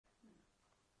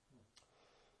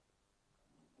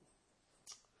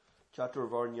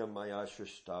Chaturvarnyam maya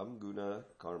shrishtam guna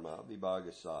karma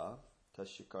vibhagasa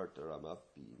tasya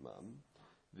kartaramapimam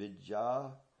vidya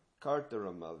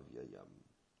kartaramavyayam.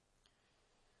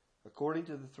 According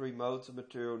to the three modes of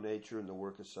material nature and the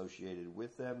work associated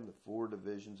with them, the four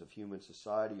divisions of human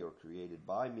society are created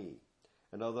by me.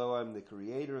 And although I am the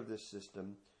creator of this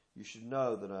system, you should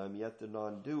know that I am yet the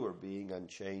non-doer, being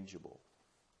unchangeable.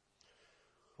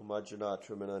 Omajana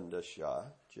Trimanandasya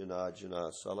Jana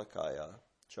Jana Salakaya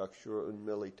Chakshura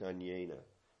Unmilitanyena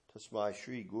Tasmai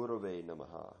Shri Gurave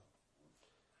Namaha.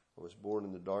 I was born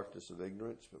in the darkness of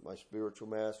ignorance, but my spiritual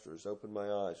master has opened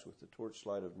my eyes with the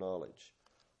torchlight of knowledge.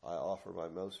 I offer my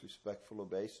most respectful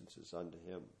obeisances unto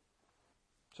him.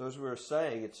 So as we were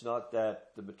saying, it's not that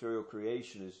the material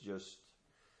creation is just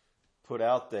put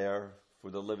out there for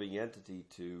the living entity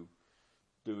to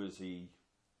do as he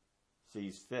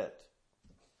sees fit.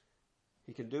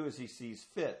 He can do as he sees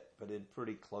fit, but in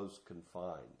pretty close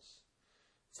confines.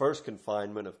 First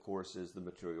confinement, of course, is the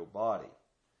material body.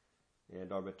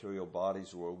 And our material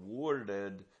bodies were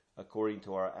awarded according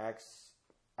to our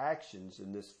actions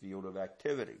in this field of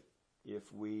activity.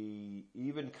 If we,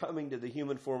 even coming to the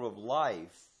human form of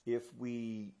life, if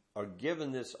we are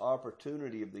given this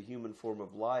opportunity of the human form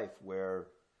of life where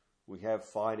we have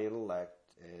fine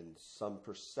intellect and some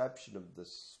perception of the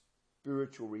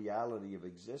spiritual reality of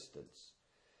existence,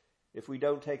 if we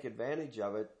don't take advantage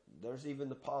of it, there's even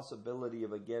the possibility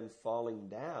of again falling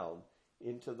down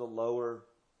into the lower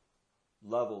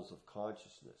levels of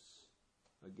consciousness.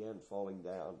 Again, falling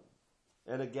down.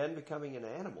 And again, becoming an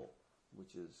animal,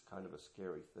 which is kind of a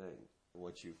scary thing.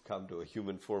 Once you've come to a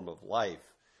human form of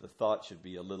life, the thought should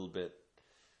be a little bit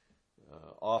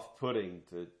off-putting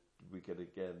to we could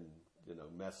again,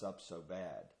 mess up so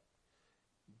bad.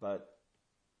 But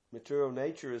material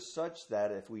nature is such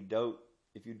that if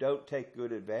you don't take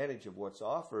good advantage of what's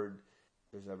offered,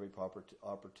 there's every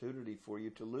opportunity for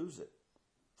you to lose it.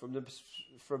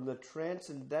 From the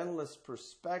transcendentalist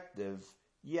perspective,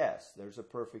 yes, there's a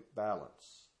perfect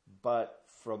balance. But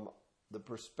from the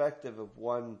perspective of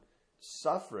one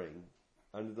suffering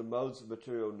under the modes of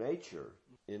material nature,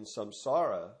 in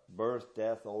samsara, birth,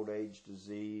 death, old age,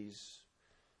 disease,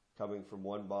 coming from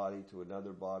one body to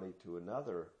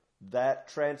another, that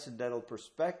transcendental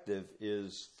perspective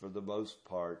is, for the most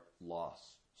part,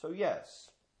 lost. So yes,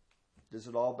 does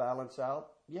it all balance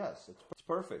out? Yes, it's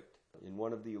perfect. In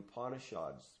one of the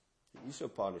Upanishads, the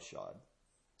Isopanishad,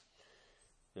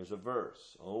 there's a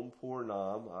verse, Om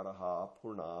Purnam Araha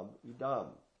Purnam Idam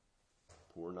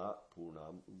Purnat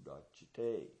Purnam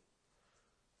Udachite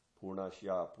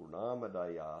Purnasya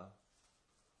Purnamadaya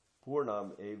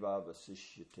Purnam Eva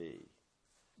Vasishyate.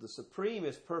 The Supreme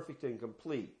is perfect and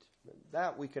complete.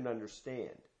 That we can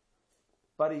understand.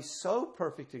 But He's so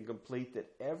perfect and complete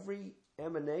that every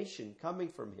emanation coming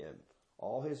from Him,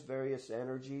 all His various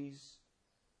energies,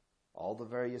 all the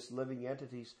various living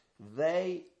entities,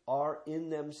 they are in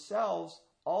themselves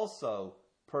also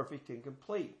perfect and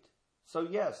complete. So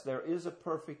yes, there is a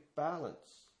perfect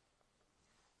balance.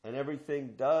 And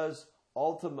everything does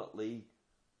ultimately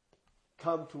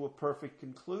come to a perfect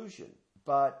conclusion.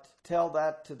 But tell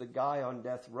that to the guy on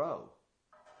death row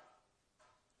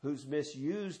who's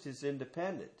misused his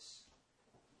independence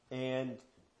and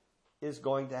is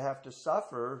going to have to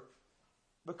suffer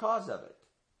because of it.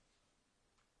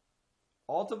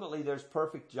 Ultimately, there's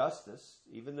perfect justice.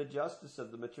 Even the justice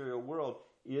of the material world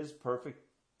is perfect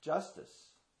justice.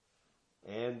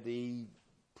 And the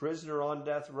prisoner on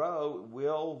death row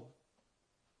will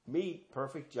meet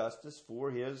perfect justice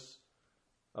for his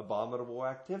abominable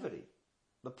activity.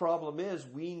 The problem is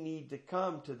we need to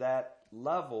come to that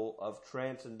level of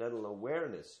transcendental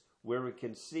awareness where we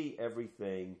can see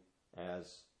everything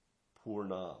as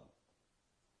Purnam.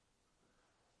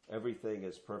 Everything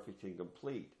is perfect and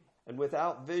complete. And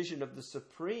without vision of the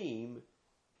Supreme,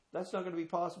 that's not going to be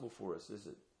possible for us, is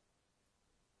it?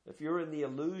 If you're in the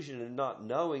illusion and not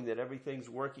knowing that everything's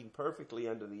working perfectly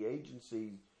under the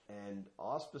agency and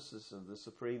auspices of the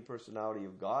Supreme Personality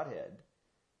of Godhead,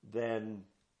 then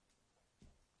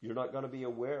you're not going to be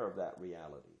aware of that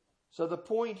reality. So the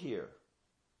point here,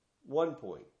 one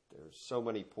point, there's so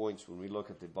many points when we look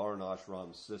at the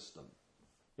Varnashram system.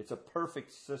 It's a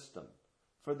perfect system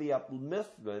for the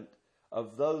upliftment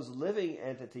of those living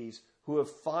entities who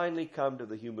have finally come to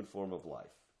the human form of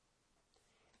life.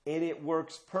 And it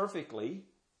works perfectly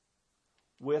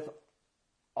with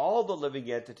all the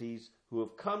living entities who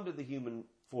have come to the human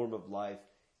form of life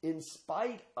in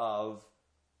spite of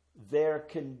their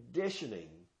conditioning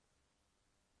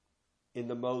in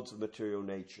the modes of material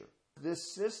nature. This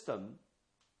system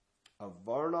of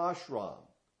Varnashram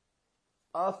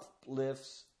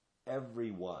uplifts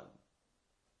everyone.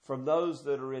 from those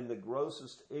that are in the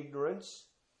grossest ignorance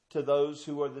to those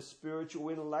who are the spiritual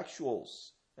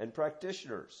intellectuals and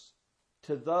practitioners,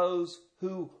 to those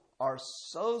who are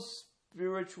so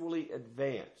spiritually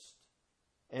advanced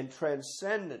and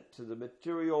transcendent to the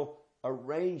material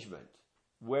arrangement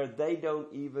where they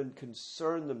don't even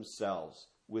concern themselves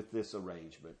with this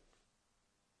arrangement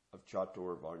of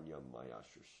Chatur Varnyam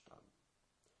Mayashishtam.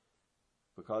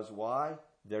 Because why?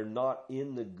 They're not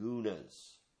in the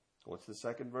gunas. What's the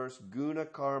second verse? Guna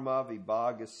karma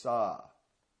vibhagasa.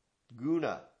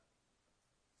 Guna,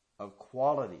 of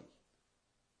quality.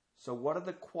 So what are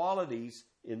the qualities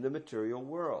in the material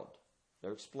world?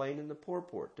 They're explained in the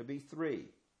purport to be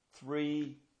three.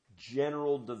 Three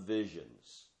general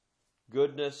divisions: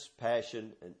 goodness,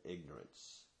 passion, and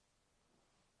ignorance.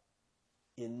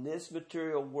 In this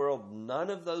material world,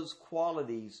 none of those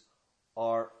qualities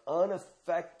are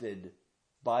unaffected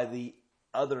by the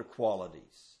other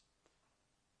qualities.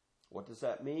 What does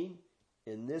that mean?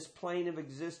 In this plane of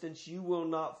existence, you will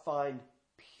not find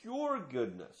pure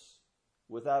goodness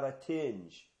without a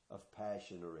tinge of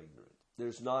passion or ignorance.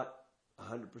 There's not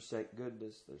 100%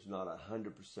 goodness. There's not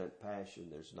 100% passion.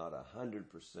 There's not 100%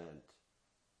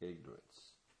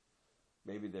 ignorance.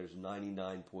 Maybe there's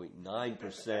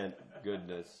 99.9%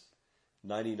 goodness,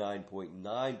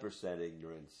 99.9%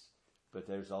 ignorance, but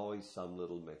there's always some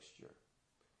little mixture.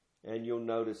 And you'll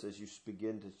notice as you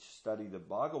begin to study the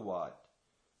Bhagavat,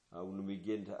 when we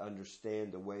begin to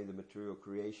understand the way the material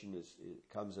creation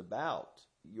comes about,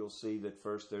 you'll see that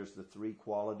first there's the three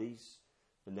qualities,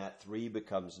 and that 3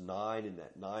 becomes 9, and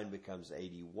that 9 becomes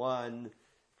 81.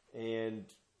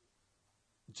 And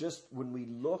just when we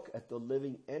look at the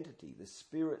living entity, the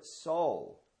spirit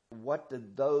soul, what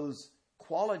did those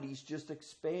qualities just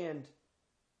expand?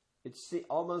 It's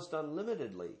almost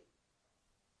unlimitedly.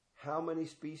 How many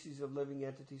species of living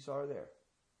entities are there?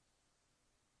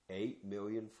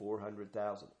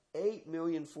 8,400,000.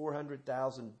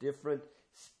 8,400,000 different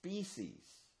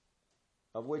species,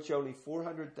 of which only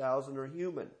 400,000 are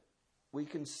human. We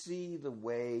can see the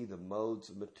way the modes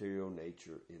of material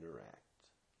nature interact.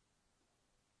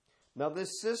 Now,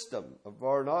 this system of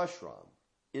Varnashram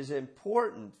is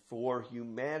important for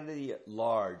humanity at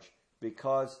large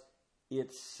because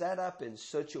it's set up in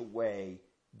such a way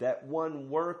that one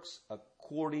works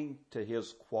according to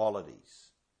his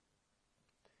qualities.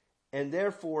 And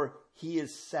therefore, he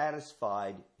is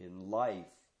satisfied in life,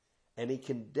 and he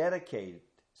can dedicate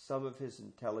some of his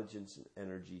intelligence and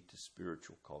energy to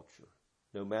spiritual culture.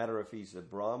 No matter if he's a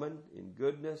Brahmin in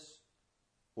goodness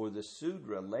or the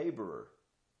Sudra laborer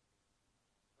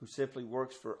who simply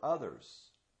works for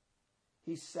others,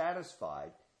 he's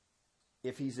satisfied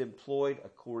if he's employed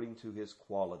according to his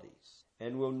qualities.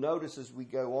 And we'll notice as we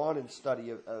go on in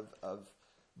study of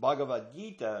Bhagavad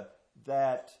Gita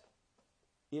that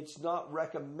it's not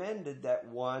recommended that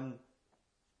one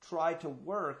try to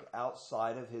work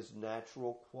outside of his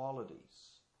natural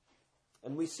qualities.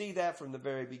 And we see that from the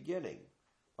very beginning.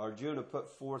 Arjuna put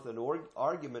forth an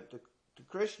argument to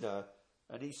Krishna,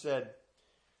 and he said,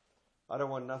 I don't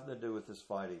want nothing to do with this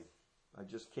fighting. I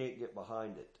just can't get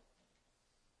behind it.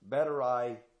 Better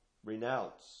I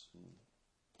renounce and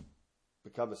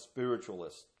become a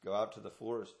spiritualist, go out to the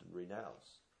forest and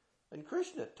renounce. And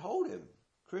Krishna told him,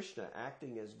 Krishna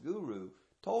acting as guru,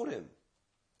 told him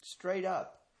straight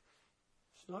up,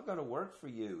 it's not going to work for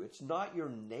you. It's not your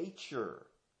nature.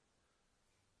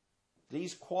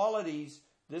 These qualities,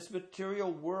 this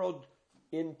material world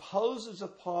imposes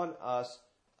upon us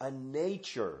a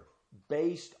nature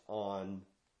based on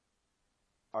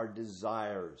our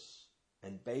desires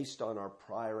and based on our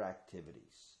prior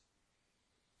activities.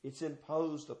 It's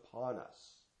imposed upon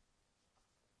us.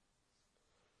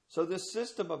 So this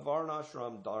system of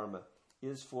Varnashram Dharma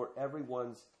is for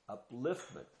everyone's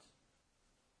upliftment,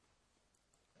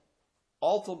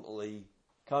 ultimately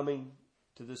coming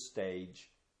to the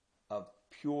stage of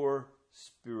pure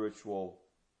spiritual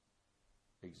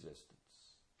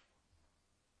existence.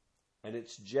 And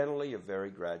it's generally a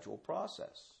very gradual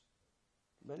process.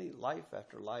 Many life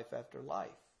after life after life.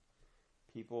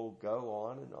 People go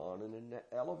on and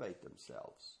elevate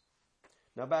themselves.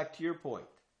 Now back to your point.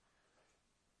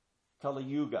 Kali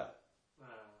Yuga.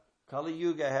 Kali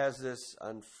Yuga has this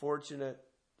unfortunate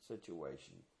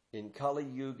situation. In Kali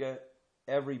Yuga,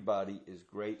 everybody is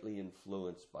greatly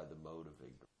influenced by the mode of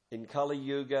ignorance. In Kali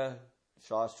Yuga,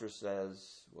 Shastra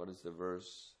says, what is the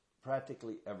verse?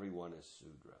 Practically everyone is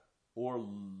Sudra or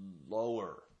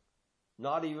lower.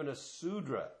 Not even a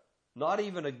Sudra. Not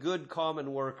even a good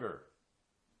common worker.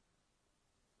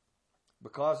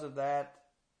 Because of that,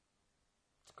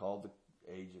 it's called the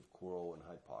age of quarrel and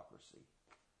hypocrisy.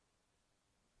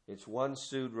 It's one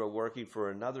Sudra working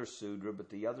for another Sudra, but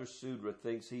the other Sudra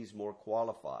thinks he's more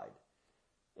qualified.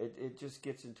 It just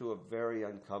gets into a very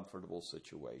uncomfortable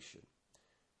situation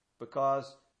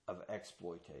because of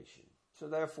exploitation. So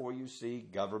therefore you see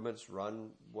governments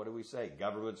run, what do we say?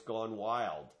 Governments gone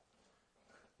wild.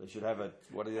 They should have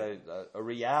a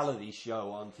reality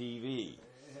show on TV.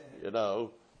 You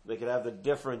know, they could have the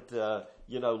different,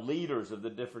 leaders of the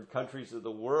different countries of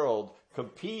the world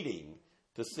competing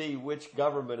to see which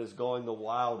government is going the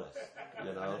wildest.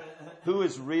 You know, who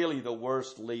is really the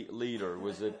worst leader?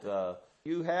 Was it?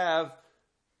 You have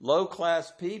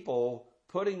low-class people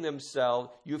putting themselves.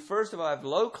 You first of all have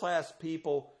low-class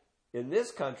people in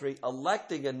this country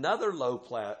electing another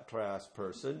low-class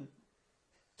person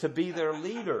to be their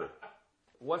leader.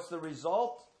 What's the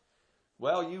result?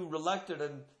 Well, you elected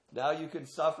him. Now you can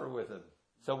suffer with him.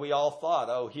 So we all thought,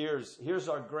 oh, here's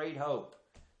our great hope.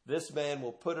 This man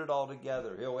will put it all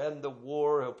together. He'll end the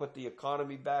war. He'll put the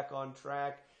economy back on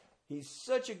track. He's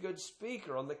such a good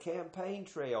speaker on the campaign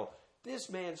trail.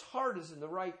 This man's heart is in the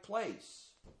right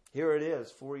place. Here it is,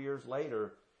 4 years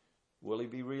later. Will he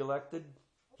be reelected?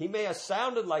 He may have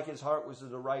sounded like his heart was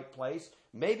in the right place.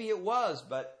 Maybe it was,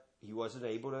 but he wasn't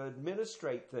able to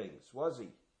administrate things, was he?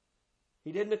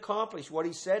 He didn't accomplish what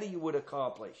he said he would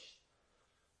accomplish.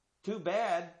 Too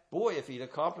bad. Boy, if he'd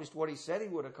accomplished what he said he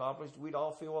would accomplish, we'd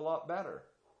all feel a lot better.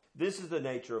 This is the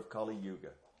nature of Kali Yuga.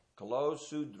 Kalo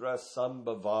Sudra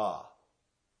Sambhava.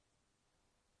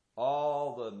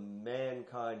 All the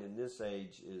mankind in this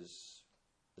age is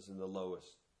in the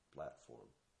lowest platform.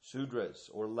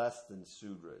 Sudras, or less than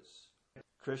Sudras.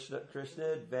 Krishna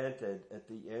invented at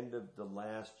the end of the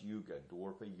last Yuga,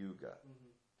 Dwapara Yuga.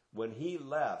 When he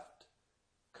left,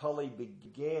 Kali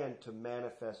began to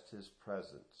manifest his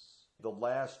presence. The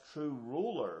last true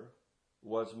ruler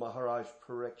was Maharaj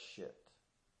Parikshit.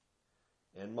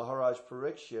 And Maharaj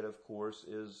Parikshit, of course,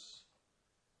 is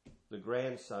the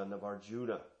grandson of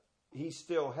Arjuna. He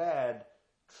still had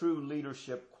true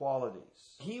leadership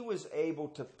qualities. He was able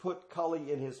to put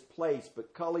Kali in his place,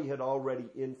 but Kali had already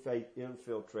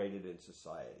infiltrated in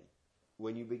society.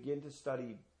 When you begin to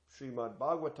study Srimad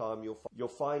Bhagavatam, you'll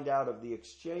find out of the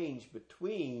exchange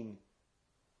between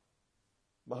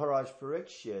Maharaj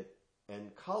Parikshit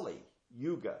and Kali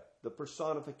Yuga, the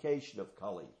personification of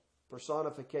Kali.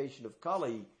 Personification of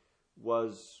Kali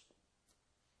was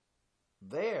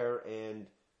there, and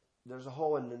there's a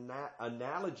whole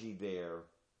analogy there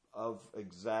of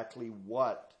exactly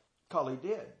what Kali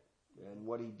did. And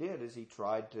what he did is he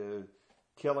tried to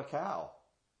kill a cow.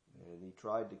 And he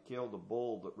tried to kill the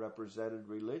bull that represented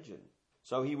religion.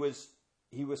 So he was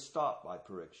stopped by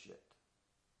Parikshit.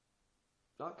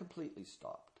 Not completely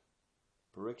stopped.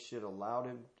 Parikshit allowed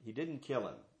him. He didn't kill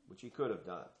him, which he could have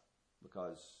done,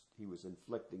 because he was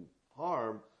inflicting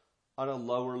harm on a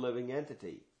lower living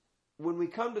entity. When we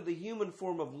come to the human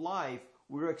form of life,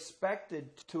 we're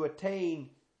expected to attain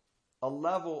a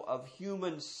level of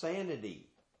human sanity.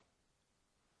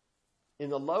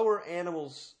 In the lower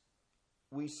animals,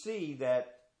 we see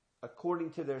that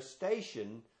according to their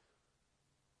station,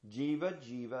 jiva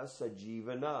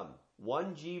sajivanam.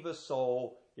 One jiva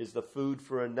soul is the food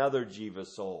for another jiva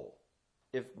soul.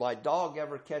 If my dog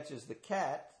ever catches the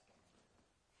cat,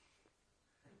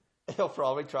 he'll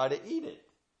probably try to eat it.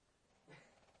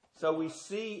 So we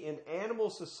see in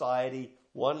animal society,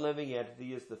 one living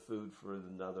entity is the food for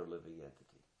another living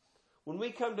entity. When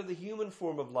we come to the human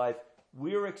form of life,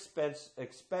 we're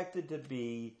expected to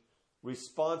be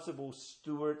responsible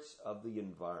stewards of the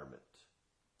environment.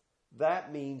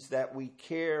 That means that we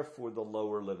care for the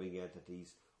lower living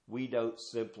entities. We don't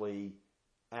simply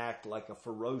act like a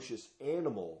ferocious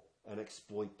animal and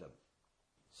exploit them.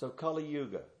 So Kali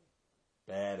Yuga,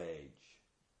 bad age.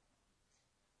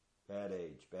 Bad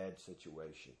age, bad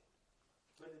situation.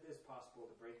 But it is possible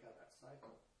to break out that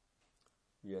cycle.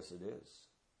 Yes, it is.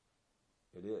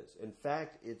 It is. In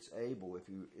fact, it's able.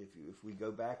 If we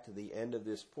go back to the end of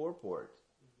this purport,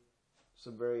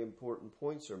 some very important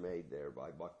points are made there by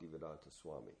Bhaktivedanta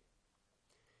Swami.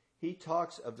 He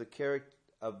talks of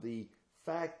the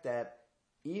fact that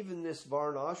even this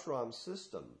Varnashram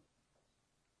system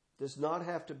does not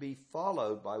have to be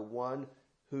followed by one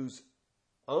whose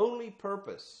only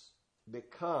purpose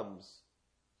becomes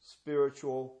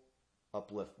spiritual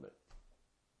upliftment.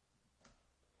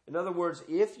 In other words,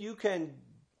 if you can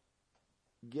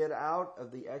get out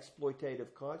of the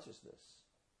exploitative consciousness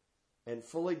and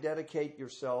fully dedicate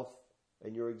yourself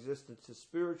and your existence to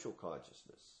spiritual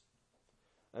consciousness,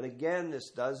 and again,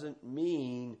 this doesn't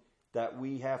mean that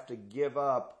we have to give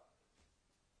up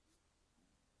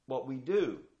what we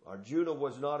do. Arjuna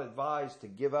was not advised to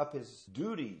give up his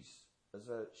duties as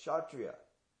a Kshatriya.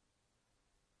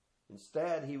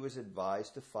 Instead, he was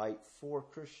advised to fight for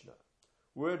Krishna.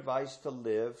 We're advised to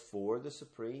live for the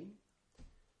Supreme,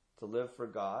 to live for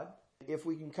God. If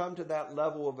we can come to that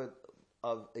level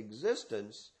of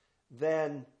existence,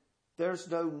 then there's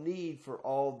no need for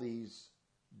all these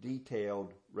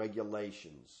detailed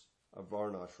regulations of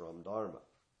Varnashram Dharma.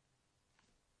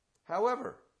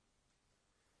 However,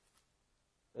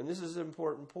 and this is an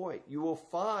important point, you will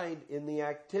find in the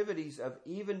activities of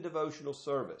even devotional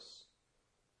service,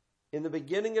 in the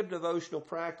beginning of devotional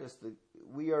practice,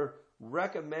 we are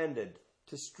recommended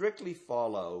to strictly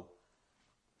follow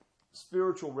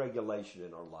spiritual regulation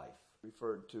in our life,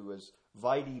 referred to as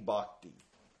Vaidhi Bhakti,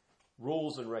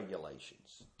 rules and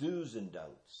regulations, do's and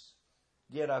don'ts.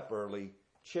 Get up early,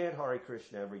 chant Hare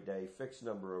Krishna every day, fixed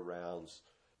number of rounds,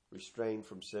 restrain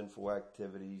from sinful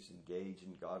activities, engage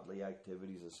in godly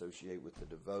activities, associate with the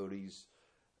devotees,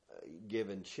 give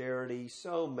in charity.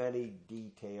 So many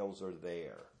details are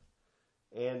there.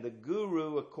 And the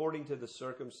guru, according to the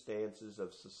circumstances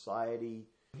of society,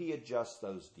 he adjusts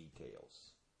those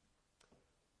details.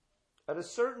 At a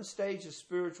certain stage of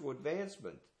spiritual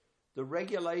advancement, the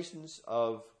regulations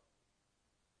of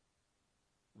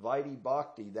Vaidhi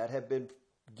Bhakti that have been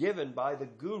given by the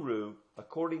guru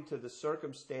according to the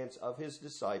circumstance of his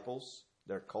disciples,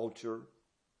 their culture,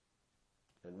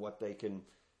 and what they can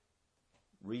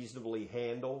reasonably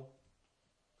handle.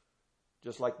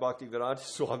 Just like Bhaktivedanta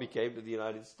Swami came to the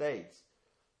United States.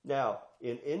 Now,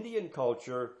 in Indian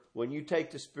culture, when you take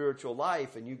to spiritual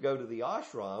life and you go to the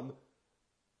ashram,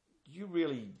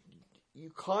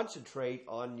 you concentrate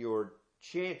on your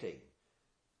chanting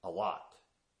a lot.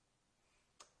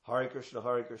 Hare Krishna,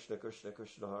 Krishna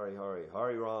Krishna, Hare Hare,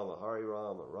 Hare Rama,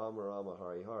 Rama Rama,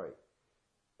 Hare Hare.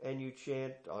 And you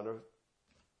chant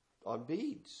on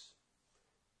beads.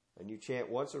 And you chant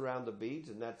once around the beads,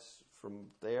 and that's from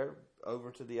there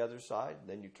over to the other side, and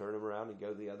then you turn them around and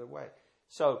go the other way.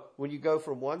 So when you go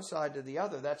from one side to the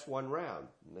other, that's one round.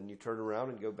 And then you turn around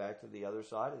and go back to the other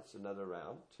side, it's another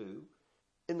round, two.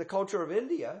 In the culture of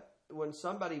India, when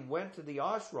somebody went to the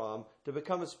ashram to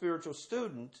become a spiritual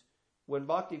student, when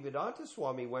Bhaktivedanta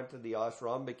Swami went to the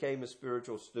ashram, became a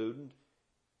spiritual student,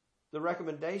 the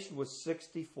recommendation was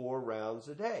 64 rounds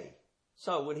a day.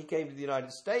 So when he came to the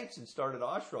United States and started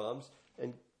ashrams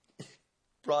and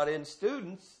brought in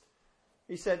students,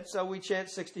 he said, so we chant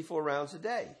 64 rounds a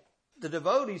day. The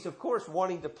devotees, of course,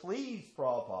 wanting to please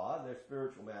Prabhupada, their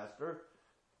spiritual master,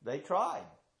 they tried.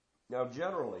 Now,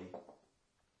 generally,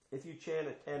 if you chant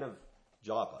a 10 of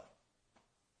japa,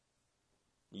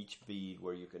 each bead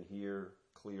where you can hear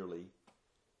clearly,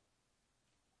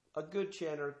 a good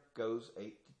chanter goes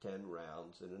 8 to 10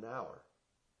 rounds in an hour.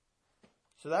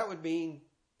 So that would mean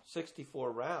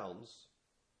 64 rounds.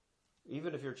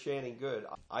 Even if you're chanting good,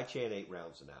 I chant 8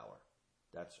 rounds an hour.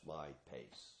 That's my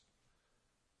pace.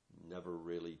 Never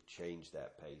really changed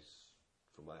that pace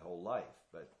for my whole life,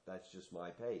 but that's just my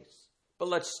pace. But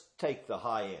let's take the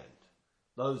high end.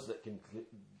 Those that can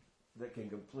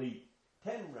complete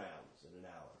 10 rounds in an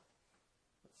hour.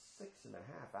 That's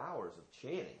 6.5 hours of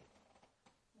chanting.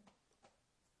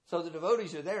 So the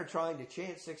devotees are there trying to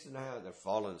chant 6.5. They're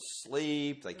falling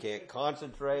asleep. They can't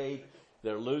concentrate.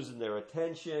 They're losing their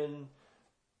attention.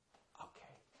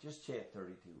 Okay, just chant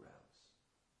 32 rounds.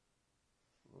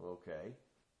 Okay.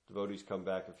 Devotees come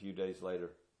back a few days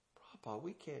later. Prabhupada,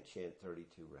 we can't chant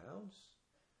 32 rounds.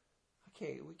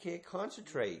 We can't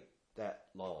concentrate that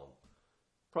long.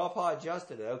 Prabhupada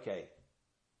adjusted it. Okay.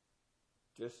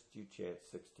 Just you chant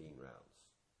 16 rounds.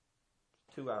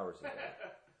 2 hours a day.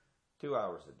 2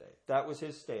 hours a day. That was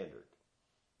his standard.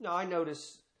 Now, I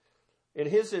notice in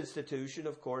his institution,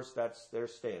 of course, that's their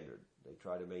standard. They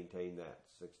try to maintain that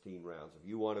 16 rounds. If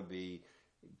you want to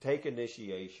take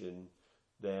initiation,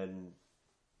 then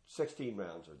 16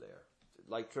 rounds are there.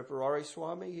 Like Tripurari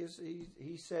Swami,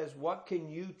 he says, what can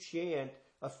you chant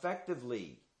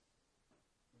effectively?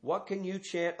 What can you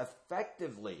chant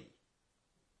effectively?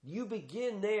 You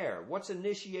begin there. What's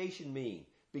initiation mean?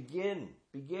 Beginning.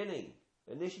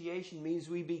 Initiation means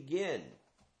we begin.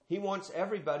 He wants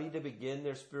everybody to begin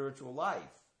their spiritual life.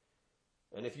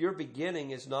 And if your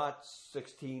beginning is not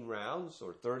 16 rounds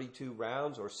or 32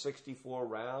 rounds or 64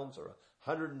 rounds or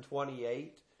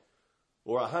 128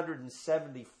 or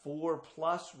 174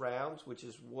 plus rounds, which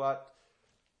is what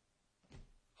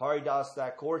Haridas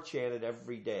Thakur chanted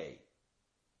every day.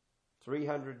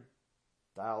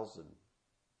 300,000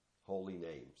 holy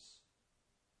names.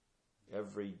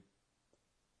 Every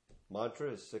mantra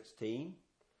is 16.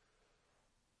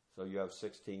 So you have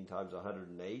 16 times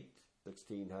 108,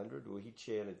 1,600. Well, he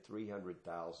chanted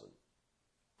 300,000.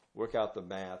 Work out the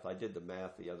math. I did the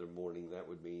math the other morning. That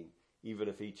would mean even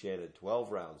if he chanted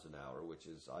 12 rounds an hour, which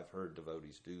is, I've heard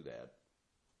devotees do that.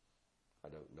 I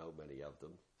don't know many of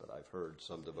them, but I've heard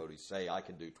some devotees say, I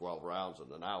can do 12 rounds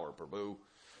in an hour, Prabhu.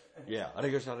 Yeah.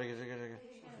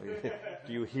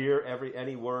 Do you hear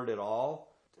any word at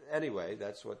all? Anyway,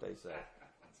 that's what they say.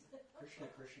 Krishna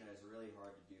is really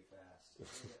hard to do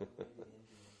fast.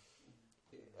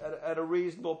 At a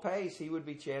reasonable pace, he would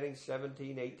be chanting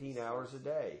 17, 18 hours a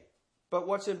day. But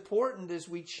what's important is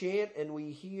we chant and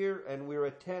we hear and we're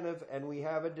attentive and we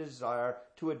have a desire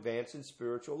to advance in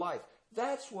spiritual life.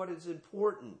 That's what is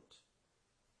important.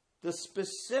 The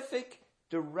specific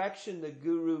direction the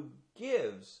Guru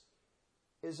gives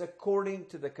is according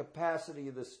to the capacity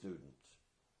of the student.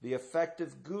 The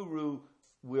effective Guru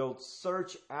will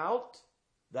search out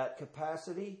that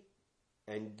capacity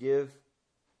and give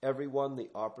everyone the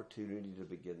opportunity to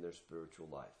begin their spiritual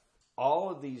life. All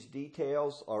of these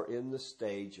details are in the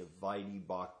stage of Vaidhi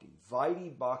Bhakti.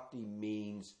 Vaidhi Bhakti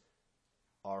means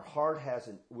our heart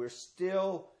we're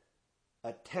still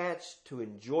attached to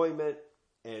enjoyment,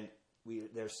 and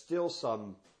there's still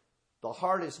the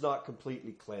heart is not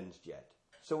completely cleansed yet.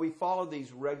 So we follow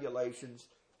these regulations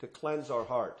to cleanse our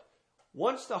heart.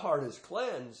 Once the heart is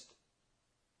cleansed,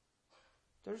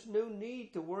 there's no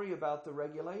need to worry about the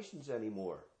regulations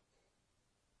anymore.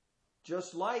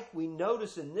 Just like we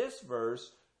notice in this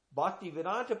verse,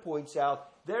 Bhaktivedanta points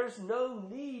out, there's no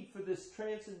need for this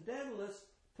transcendentalist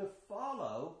to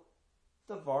follow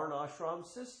the Varnashram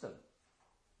system.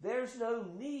 There's no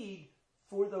need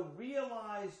for the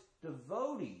realized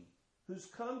devotee who's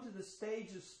come to the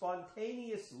stage of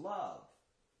spontaneous love.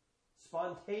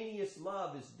 Spontaneous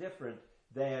love is different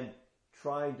than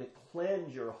trying to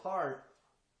cleanse your heart,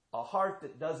 a heart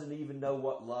that doesn't even know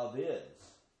what love is,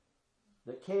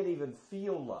 that can't even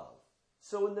feel love.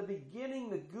 So in the beginning,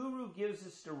 the Guru gives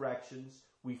us directions.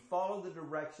 We follow the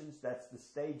directions. That's the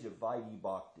stage of Vaidhi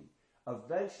Bhakti.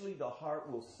 Eventually, the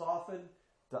heart will soften.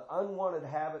 The unwanted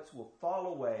habits will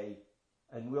fall away,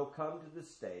 and we'll come to the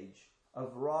stage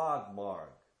of Rag Marg.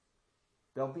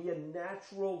 There'll be a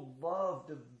natural love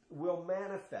that will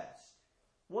manifest.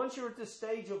 Once you're at the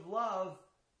stage of love,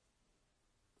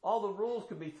 all the rules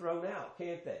can be thrown out,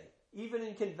 can't they? Even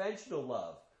in conventional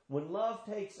love. When love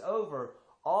takes over,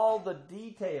 all the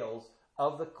details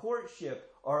of the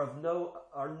courtship are no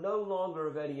longer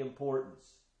of any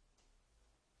importance.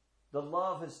 The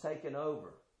love has taken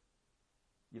over.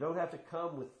 You don't have to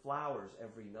come with flowers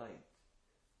every night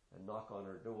and knock on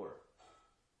her door.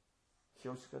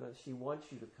 She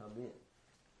wants you to come in.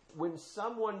 When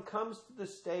someone comes to the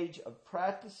stage of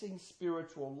practicing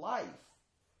spiritual life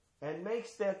and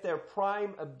makes that their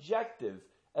prime objective,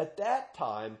 at that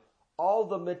time, all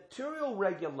the material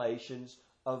regulations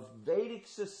of Vedic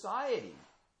society,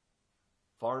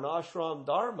 Varnashram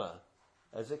Dharma,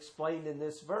 as explained in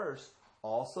this verse,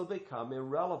 also become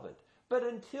irrelevant. But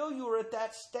until you are at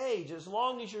that stage, as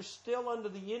long as you're still under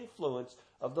the influence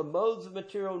of the modes of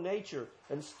material nature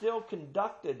and still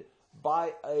conducted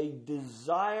by a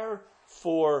desire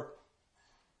for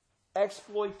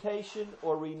exploitation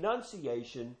or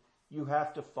renunciation, you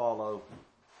have to follow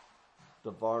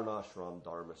the Varnashram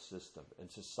Dharma system.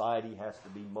 And society has to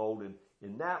be molded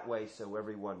in that way so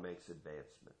everyone makes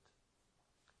advancement.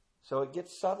 So it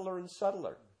gets subtler and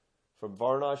subtler. From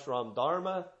Varnashram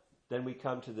Dharma, then we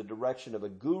come to the direction of a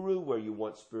guru where you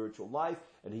want spiritual life,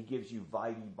 and he gives you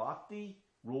Vaidhi Bhakti,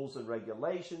 rules and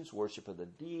regulations, worship of the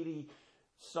deity,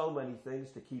 so many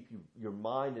things to keep your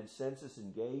mind and senses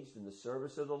engaged in the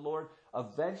service of the Lord.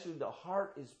 Eventually the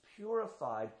heart is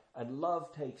purified and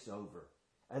love takes over.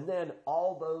 And then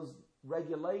all those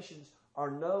regulations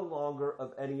are no longer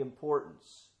of any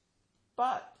importance.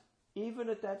 But even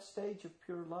at that stage of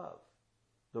pure love,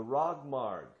 the Rag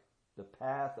Marg, the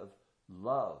path of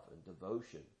love and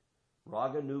devotion,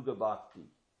 Raganuga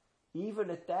Bhakti, even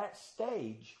at that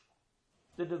stage,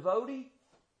 the devotee,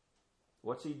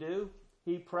 what's he do?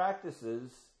 He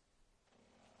practices,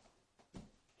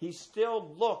 he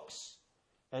still looks,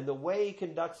 and the way he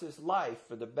conducts his life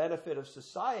for the benefit of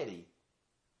society,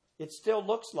 it still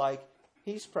looks like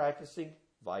he's practicing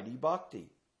Vaidhi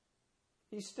Bhakti.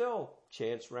 He still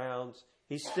chants rounds.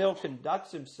 He still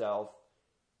conducts himself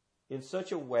in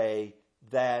such a way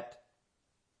that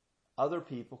other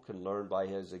people can learn by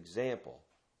his example.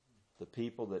 The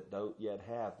people that don't yet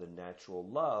have the natural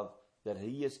love that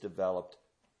he has developed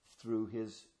through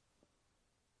his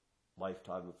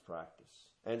lifetime of practice.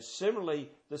 And similarly,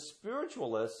 the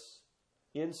spiritualists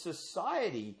in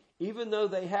society, even though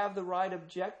they have the right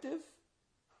objective,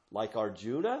 like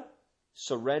Arjuna,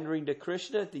 surrendering to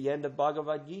Krishna at the end of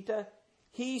Bhagavad Gita,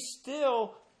 he's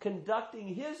still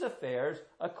conducting his affairs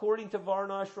according to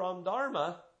Varnashram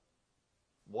Dharma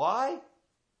Why?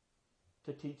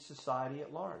 To teach society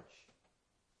at large.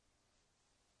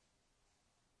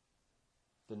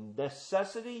 The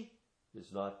necessity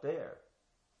is not there.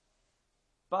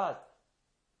 But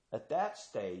at that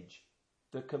stage,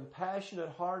 the compassionate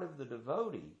heart of the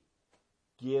devotee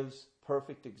gives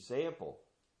perfect example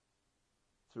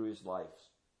through his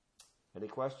life. Any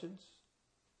questions?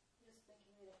 Just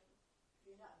thinking that if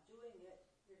you're not doing it,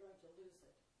 you're going to lose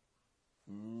it.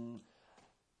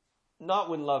 Not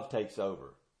when love takes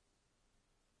over.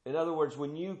 In other words,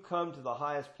 when you come to the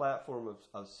highest platform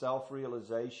of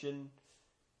self-realization,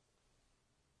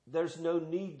 there's no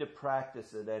need to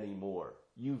practice it anymore.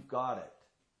 You've got it.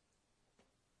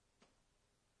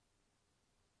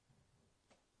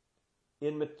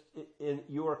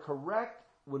 You are correct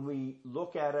when we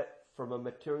look at it from a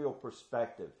material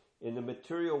perspective. In the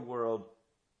material world,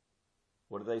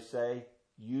 what do they say?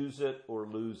 Use it or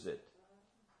lose it.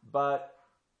 But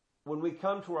when we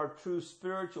come to our true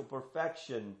spiritual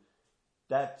perfection,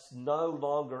 that's no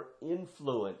longer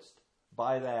influenced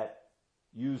by that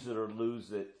use it or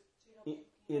lose it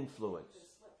influence.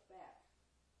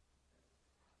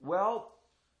 Well,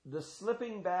 the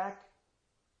slipping back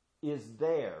is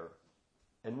there.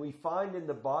 And we find in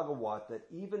the Bhagavat that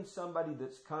even somebody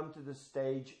that's come to the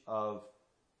stage of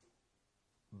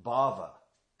bhava,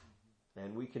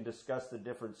 and we can discuss the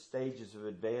different stages of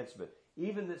advancement,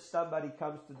 even that somebody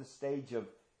comes to the stage of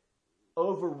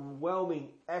overwhelming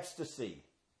ecstasy,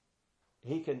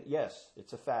 he can, yes,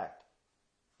 it's a fact.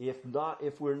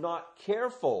 If we're not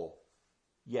careful,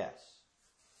 yes.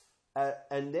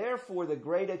 And therefore the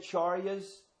great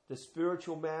acharyas, the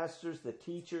spiritual masters, the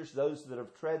teachers, those that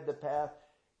have tread the path,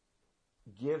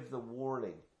 give the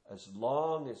warning. As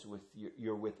long as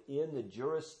you're within the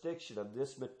jurisdiction of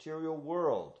this material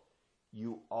world,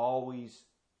 you always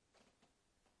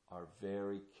are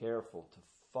very careful to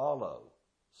follow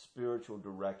spiritual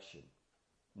direction.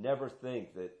 Never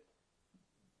think that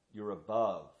you're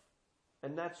above.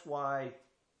 And that's why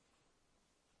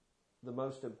the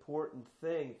most important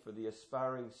thing for the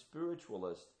aspiring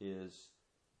spiritualist is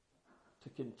to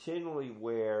continually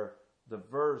wear the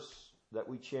verse that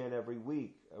we chant every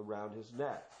week around his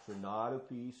neck.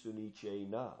 Trinadupi suniche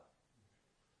na.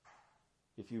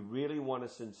 If you really want to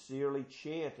sincerely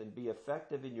chant and be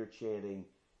effective in your chanting,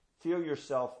 feel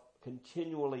yourself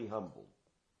continually humbled.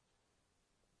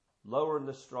 Lower than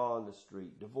the straw in the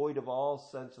street, devoid of all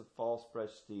sense of false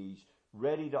prestige,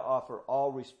 ready to offer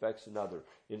all respects another.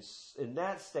 In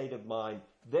that state of mind,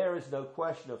 there is no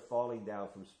question of falling down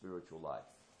from spiritual life.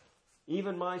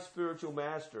 Even my spiritual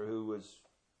master, who was,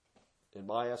 in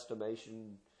my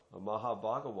estimation, a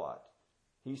Mahabhagavat,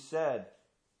 he said,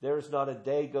 there is not a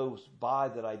day goes by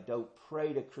that I don't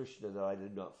pray to Krishna that I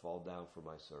did not fall down for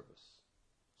my service.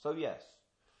 So yes,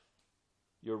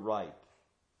 you're right.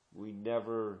 We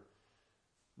never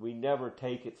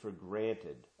take it for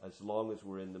granted as long as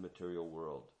we're in the material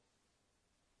world.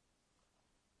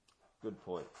 Good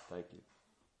point. Thank you.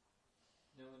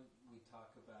 You know, when we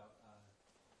talk about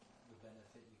the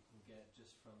benefit you can get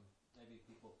just from maybe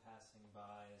people passing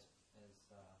by as there's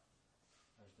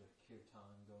the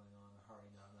kirtan going on, or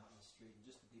harinam out in the street, and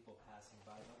just the people passing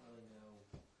by don't really know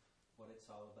what it's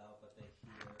all about, but they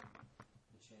hear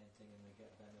the chanting and they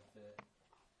get benefit.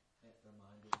 It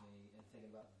reminded me, and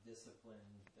thinking about the discipline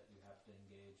that you have to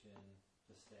engage in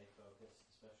to stay focused,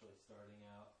 especially starting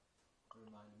out. It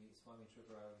reminded me, Swami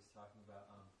Tripurananda was talking about,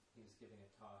 he was giving a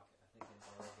talk, I think in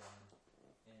Oregon,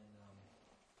 and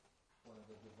one of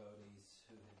the devotees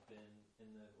who had been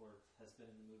has been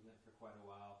in the movement for quite a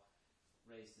while,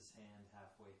 raised his hand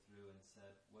halfway through and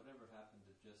said, whatever happened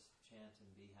to just chant and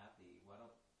be happy? Why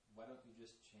don't you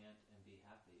just chant and be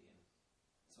happy? And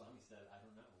Swami said, I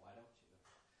don't know, why don't you?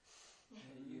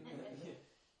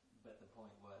 But the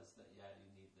point was that, yeah, you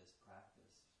need this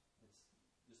practice. It's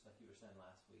just like you were saying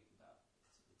last week about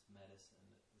it's medicine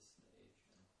at this stage,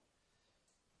 and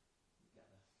you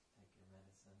gotta take your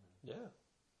medicine. Yeah.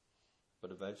 But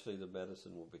eventually the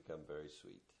medicine will become very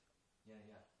sweet.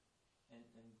 Yeah. And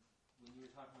when you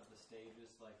were talking about the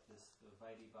stages like this, the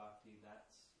Vaidhi Bhakti,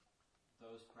 that's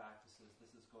those practices.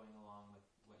 This is going along with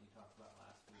what you talked about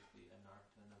last week, the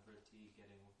anartana vritti,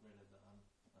 getting rid of the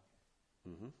okay.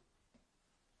 Mm-hmm.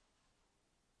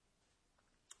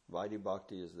 Vaidhi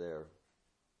Bhakti is there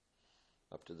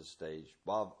up to the stage.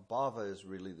 Bhava is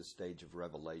really the stage of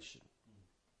revelation.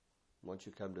 Once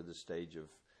you come to the stage of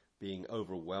being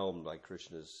overwhelmed by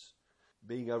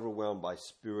being overwhelmed by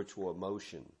spiritual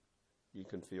emotion, you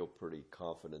can feel pretty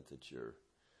confident that you're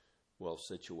well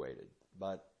situated.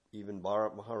 But even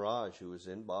Bharat Maharaj, who was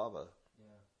in Bhava,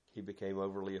 he became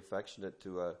overly affectionate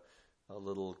to a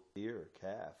little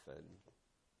calf, and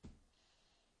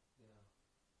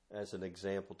as an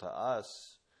example to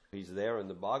us. He's there in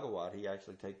the Bhagavad. He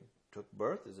actually took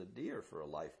birth as a deer for a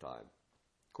lifetime.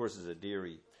 Of course, as a deer,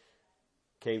 he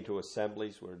came to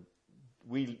assemblies where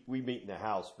we meet in the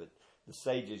house, but the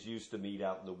sages used to meet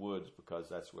out in the woods because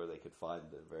that's where they could find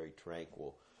a very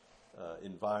tranquil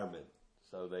environment.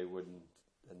 So they wouldn't,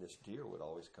 and this deer would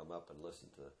always come up and listen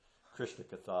to Krishna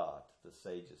Katha, the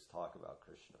sages talk about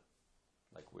Krishna,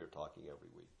 like we're talking every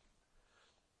week.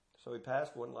 So he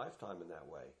passed one lifetime in that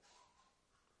way.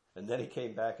 And then he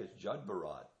came back as Jud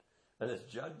Bharat. And as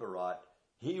Jud Bharat,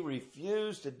 he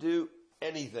refused to do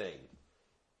anything.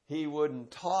 He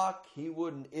wouldn't talk. He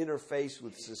wouldn't interface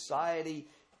with society.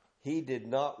 He did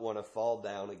not want to fall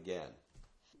down again.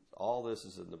 All this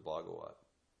is in the Bhagavad.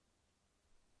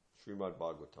 Srimad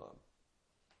Bhagavatam.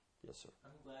 Yes, sir.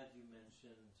 I'm glad you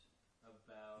mentioned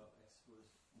about,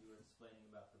 you were explaining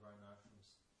about the Varnashram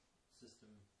system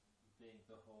being,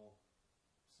 the whole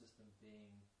system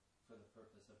being for the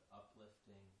purpose of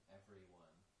uplifting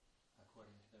everyone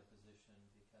according to their position,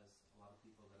 because a lot of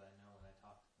people that I know, when I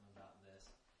talk to them about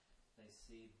this, they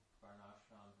see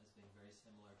Varnashram as being very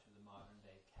similar to the modern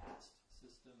day caste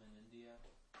system in India,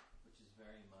 which is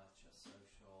very much a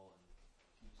social and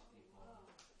keeps people, I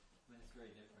mean, it's very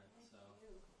different.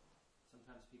 So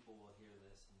sometimes people will hear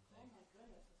this and think, oh my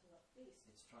goodness, this is a feast.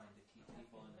 it's trying to keep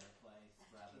people in their place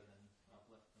rather than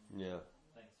uplift them. Yeah.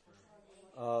 Thanks for...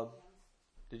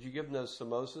 Did you give them those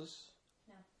samosas?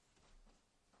 No.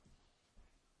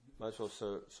 Might as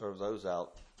well serve those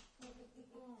out. We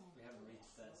haven't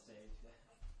reached that stage yet.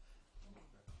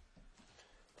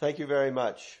 Thank you very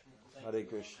much. Thank Hare you.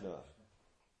 Krishna.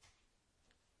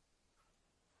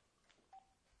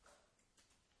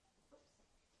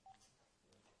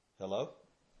 Hello?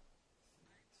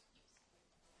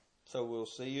 So we'll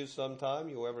see you sometime.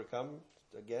 You ever come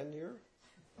again here?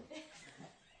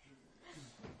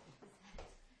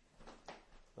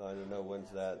 I don't know.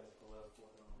 When's that?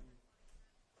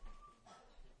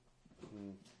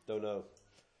 Don't know.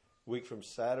 Week from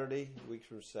Saturday?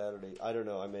 I don't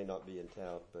know. I may not be in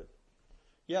town, but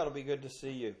yeah, it'll be good to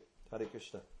see you. Hare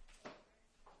Krishna.